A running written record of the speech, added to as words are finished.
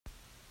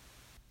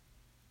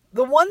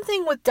the one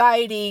thing with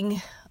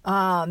dieting,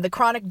 the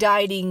chronic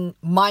dieting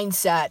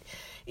mindset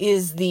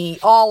is the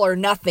all or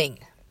nothing.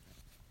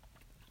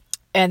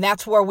 And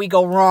that's where we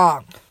go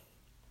wrong.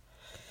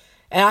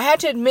 And I had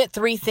to admit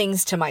 3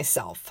 things to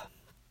myself.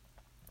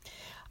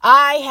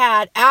 I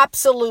had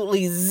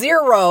absolutely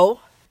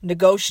zero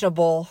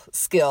negotiable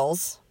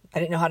skills. I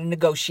didn't know how to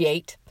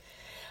negotiate.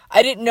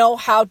 I didn't know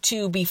how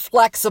to be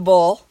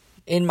flexible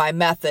in my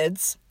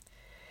methods.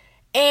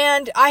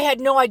 And I had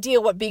no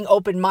idea what being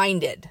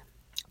open-minded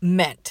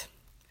meant.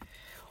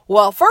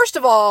 Well, first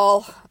of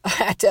all,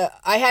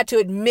 I had to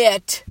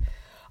admit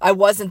I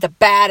wasn't the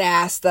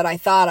badass that I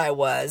thought I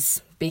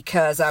was,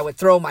 because I would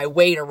throw my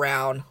weight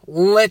around,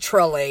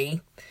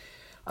 literally.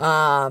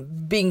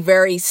 Being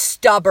very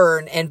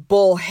stubborn and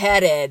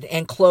bullheaded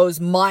and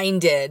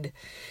closed-minded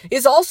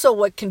is also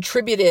what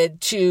contributed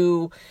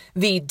to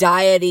the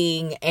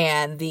dieting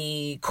and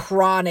the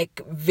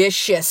chronic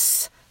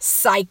vicious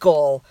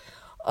cycle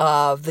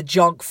of the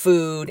junk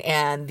food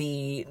and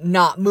the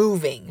not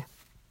moving.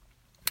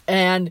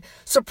 And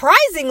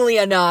surprisingly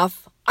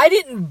enough, I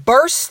didn't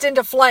burst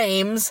into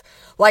flames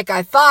like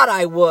I thought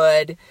I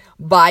would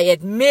by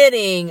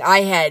admitting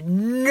I had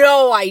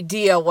no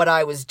idea what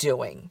I was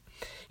doing.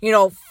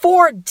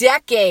 4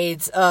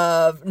 decades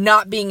of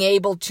not being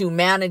able to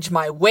manage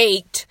my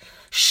weight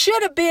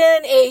should have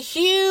been a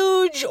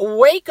huge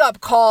wake-up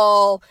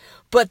call,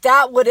 but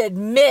that would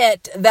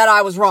admit that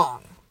I was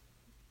wrong.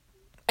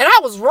 And I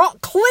was wrong.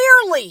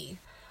 Clearly,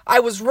 I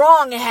was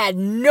wrong and had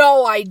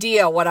no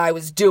idea what I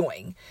was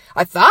doing.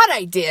 I thought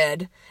I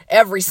did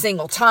every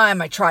single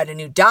time I tried a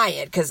new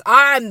diet, because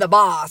I'm the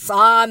boss.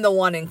 I'm the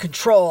one in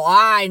control.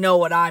 I know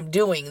what I'm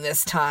doing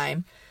this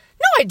time.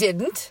 No, I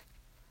didn't.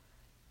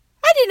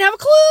 I didn't have a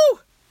clue.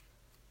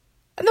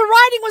 And the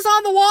writing was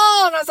on the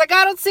wall, and I was like,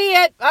 I don't see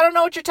it. I don't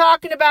know what you're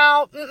talking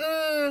about.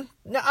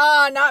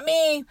 Nuh-uh, not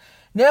me.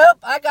 Nope,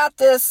 I got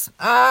this.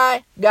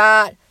 I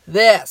got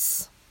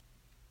this.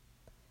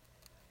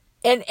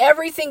 And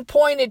everything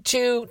pointed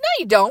to, no,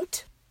 you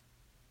don't.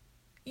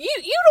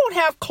 You don't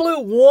have clue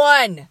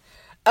 1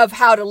 of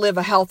how to live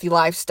a healthy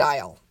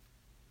lifestyle.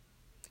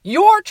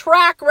 Your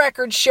track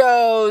record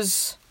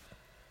shows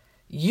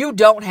you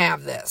don't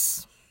have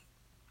this.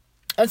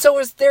 And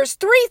so there's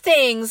 3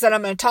 things that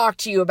I'm going to talk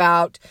to you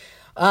about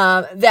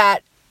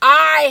that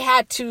I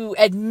had to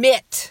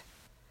admit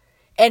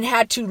and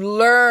had to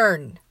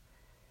learn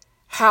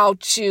how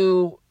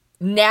to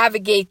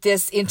navigate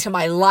this into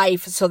my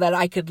life so that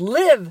I could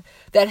live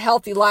that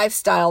healthy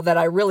lifestyle that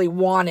I really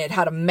wanted,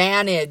 how to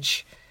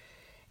manage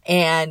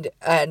and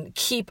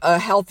keep a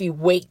healthy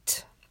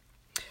weight.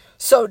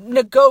 So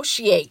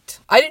negotiate.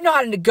 I didn't know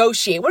how to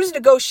negotiate. What does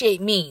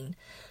negotiate mean?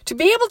 To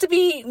be able to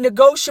be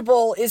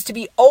negotiable is to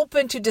be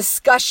open to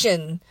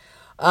discussion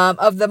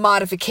of the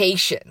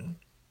modification.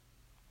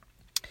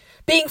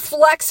 Being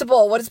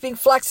flexible. What does being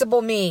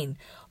flexible mean?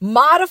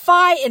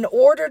 Modify in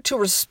order to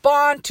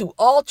respond to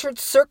altered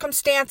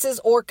circumstances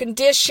or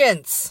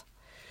conditions.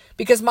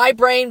 Because my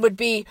brain would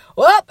be,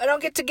 well, I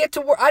don't get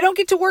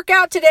to work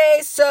out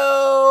today,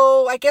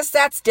 so I guess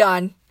that's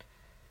done.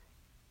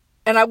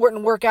 And I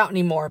wouldn't work out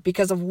anymore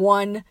because of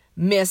one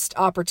missed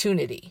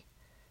opportunity.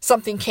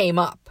 Something came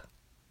up.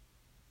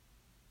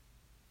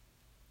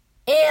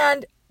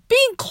 And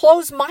being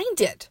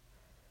closed-minded.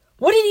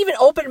 What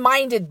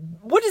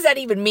does that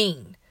even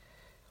mean?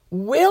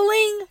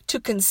 Willing to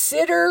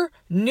consider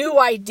new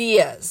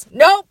ideas.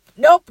 Nope,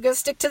 I'm going to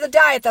stick to the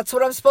diet. That's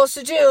what I'm supposed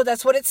to do.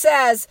 That's what it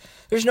says.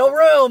 There's no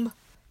room.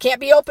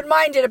 Can't be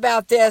open-minded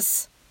about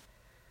this.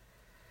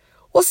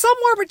 Well,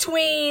 somewhere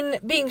between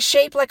being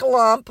shaped like a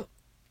lump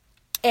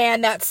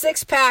and that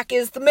 6-pack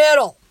is the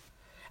middle.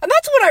 And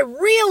that's what I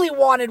really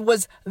wanted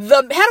was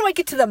how do I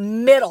get to the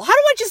middle? How do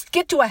I just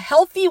get to a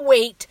healthy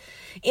weight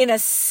in a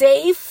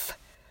safe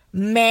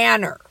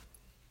manner?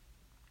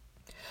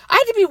 I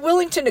had to be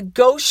willing to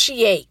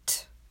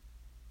negotiate,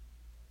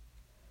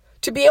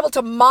 to be able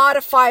to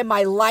modify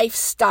my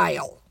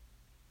lifestyle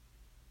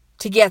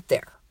to get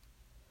there.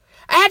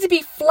 I had to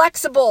be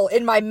flexible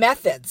in my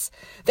methods.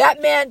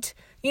 That meant,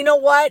 you know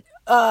what?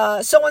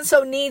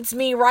 So-and-so needs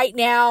me right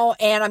now,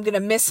 and I'm going to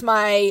miss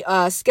my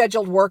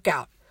scheduled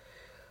workout.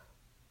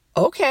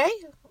 Okay.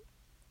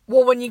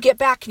 Well, when you get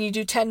back, can you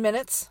do 10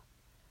 minutes?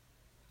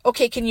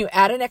 Okay, can you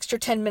add an extra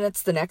 10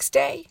 minutes the next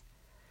day?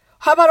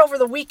 How about over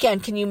the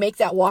weekend? Can you make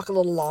that walk a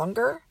little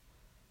longer?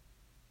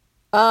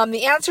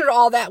 The answer to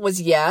all that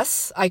was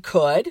yes, I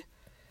could.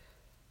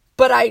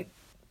 But I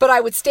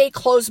would stay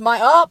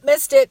closed-minded. Oh,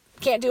 missed it.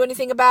 Can't do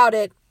anything about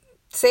it.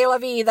 C'est la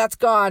vie. That's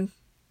gone.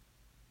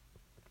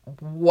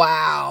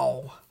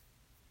 Wow.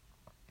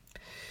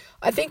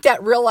 I think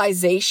that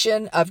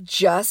realization of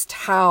just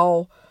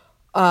how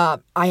I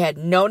had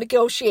no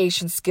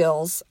negotiation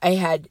skills. I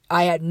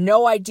had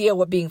no idea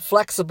what being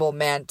flexible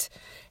meant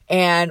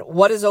and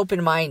what is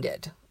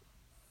open-minded.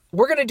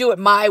 We're going to do it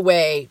my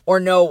way or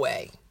no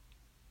way.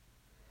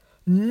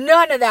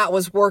 None of that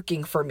was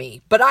working for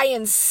me, but I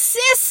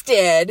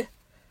insisted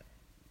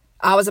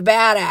I was a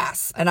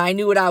badass and I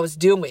knew what I was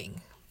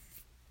doing.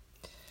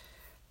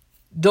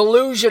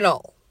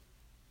 Delusional.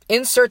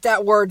 Insert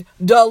that word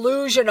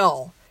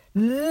delusional.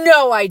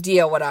 No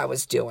idea what I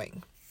was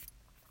doing.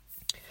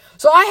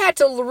 So I had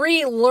to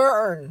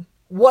relearn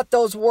what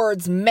those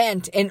words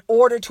meant in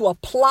order to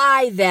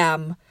apply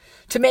them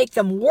to make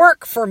them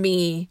work for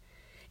me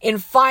in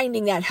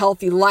finding that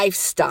healthy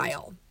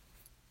lifestyle.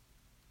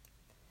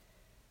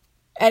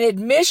 And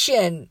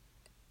admission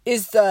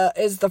is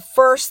the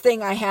first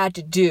thing I had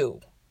to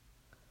do,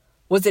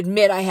 was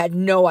admit I had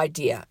no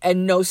idea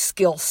and no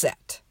skill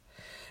set.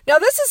 Now,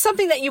 this is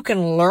something that you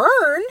can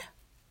learn,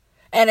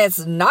 and it's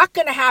not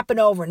going to happen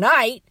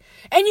overnight,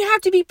 and you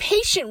have to be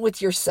patient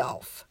with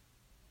yourself.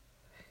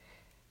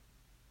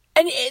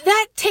 And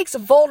that takes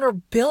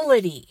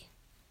vulnerability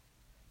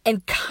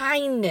and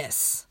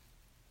kindness.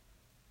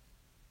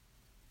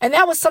 And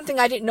that was something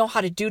I didn't know how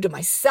to do to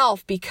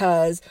myself,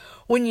 because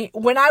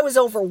when I was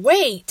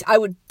overweight, I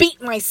would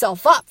beat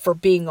myself up for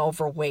being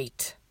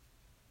overweight.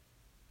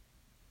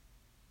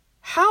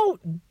 How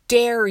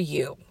dare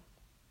you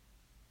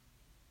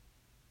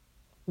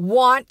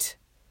want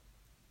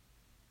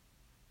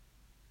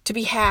to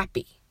be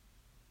happy?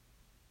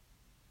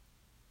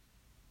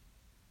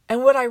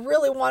 And what I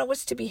really wanted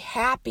was to be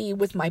happy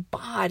with my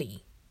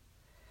body.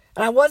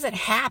 And I wasn't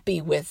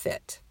happy with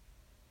it,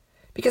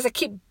 because I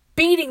keep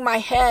beating my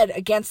head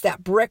against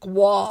that brick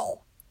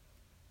wall.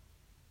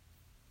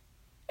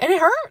 And it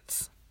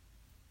hurts.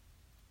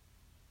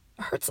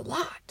 It hurts a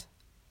lot.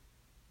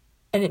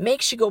 And it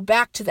makes you go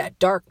back to that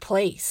dark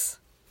place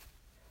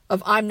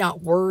of I'm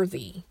not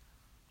worthy,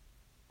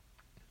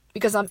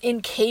 because I'm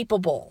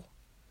incapable.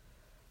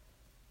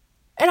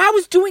 And I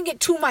was doing it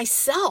to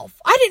myself.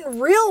 I didn't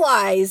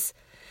realize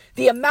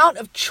the amount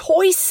of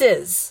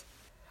choices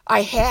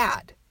I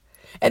had,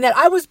 and that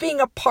I was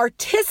being a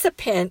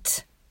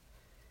participant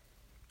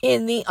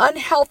in the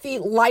unhealthy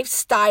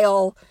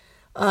lifestyle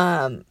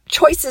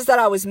choices that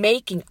I was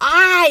making.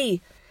 I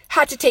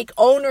had to take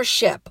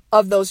ownership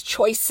of those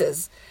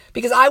choices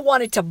because I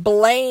wanted to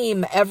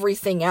blame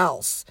everything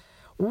else.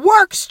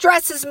 Work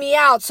stresses me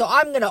out, so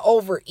I'm going to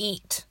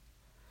overeat.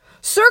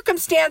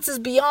 Circumstances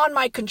beyond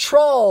my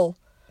control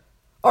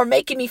are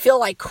making me feel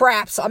like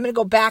crap, so I'm going to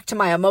go back to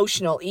my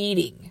emotional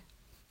eating.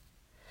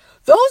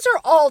 Those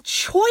are all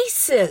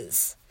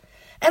choices,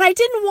 and I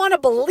didn't want to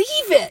believe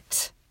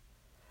it.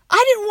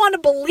 I didn't want to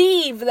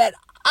believe that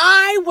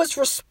I was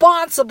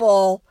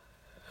responsible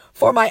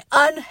for my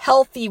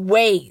unhealthy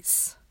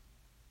ways,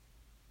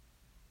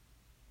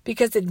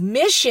 because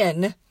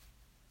admission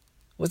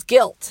was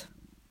guilt,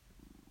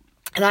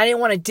 and I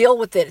didn't want to deal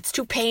with it. It's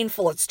too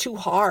painful. It's too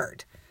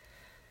hard.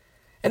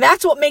 And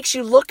that's what makes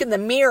you look in the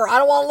mirror. I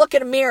don't want to look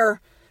in a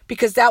mirror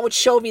because that would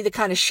show me the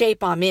kind of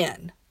shape I'm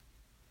in.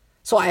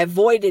 So I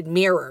avoided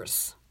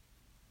mirrors.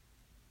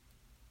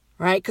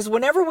 Right? Because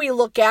whenever we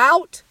look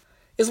out,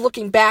 is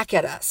looking back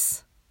at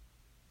us.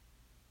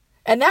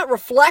 And that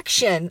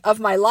reflection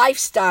of my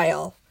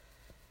lifestyle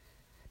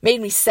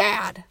made me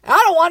sad.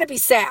 I don't want to be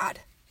sad.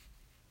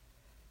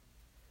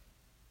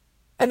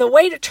 And the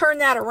way to turn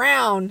that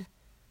around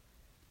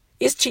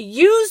is to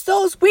use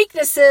those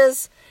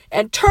weaknesses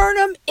and turn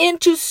them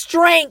into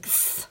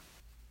strengths.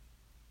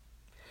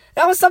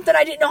 That was something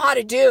I didn't know how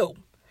to do.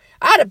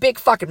 I had a big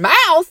fucking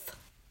mouth,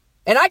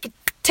 and I could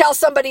tell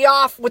somebody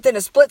off within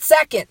a split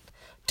second.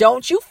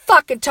 Don't you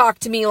fucking talk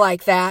to me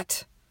like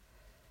that.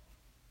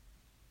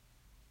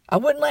 I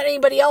wouldn't let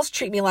anybody else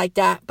treat me like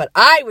that, but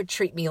I would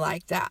treat me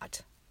like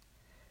that.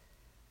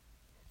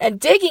 And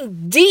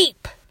digging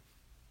deep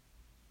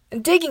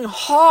and digging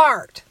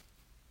hard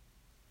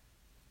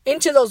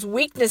into those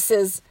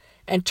weaknesses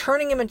and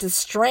turning them into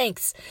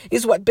strengths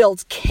is what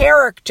builds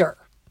character,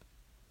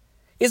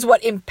 is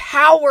what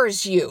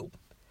empowers you,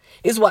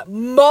 is what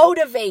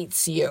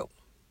motivates you.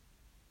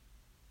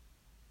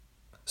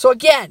 So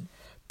again,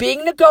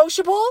 being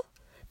negotiable,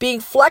 being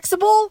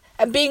flexible,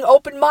 and being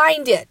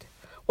open-minded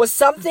was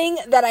something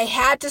that I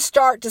had to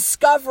start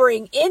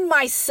discovering in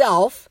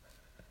myself.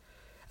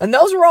 And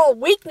those were all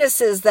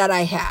weaknesses that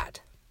I had.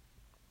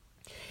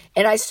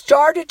 And I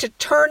started to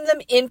turn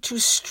them into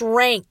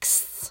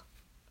strengths.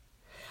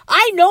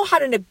 I know how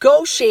to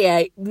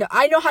negotiate.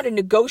 I know how to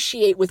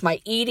negotiate with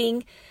my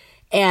eating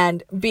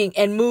and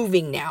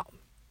moving now.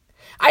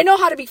 I know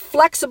how to be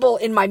flexible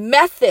in my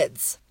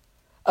methods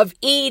of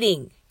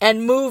eating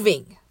and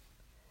moving.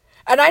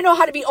 And I know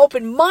how to be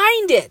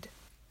open-minded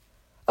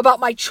about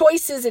my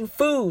choices in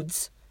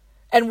foods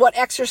and what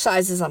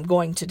exercises I'm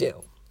going to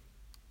do.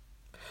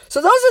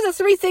 So those are the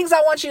 3 things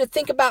I want you to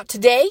think about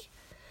today.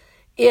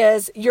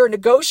 Is your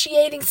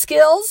negotiating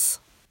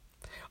skills?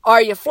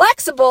 Are you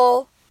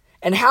flexible?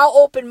 And how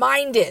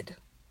open-minded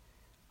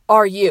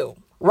are you?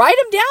 Write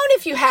them down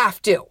if you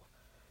have to.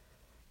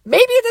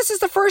 Maybe this is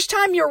the first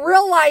time you're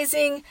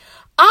realizing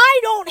I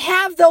don't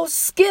have those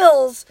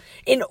skills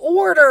in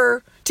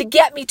order to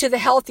get me to the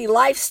healthy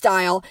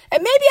lifestyle.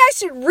 And maybe I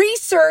should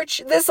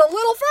research this a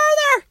little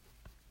further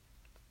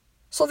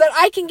so that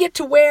I can get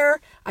to where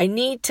I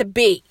need to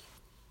be.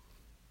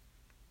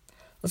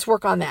 Let's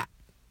work on that.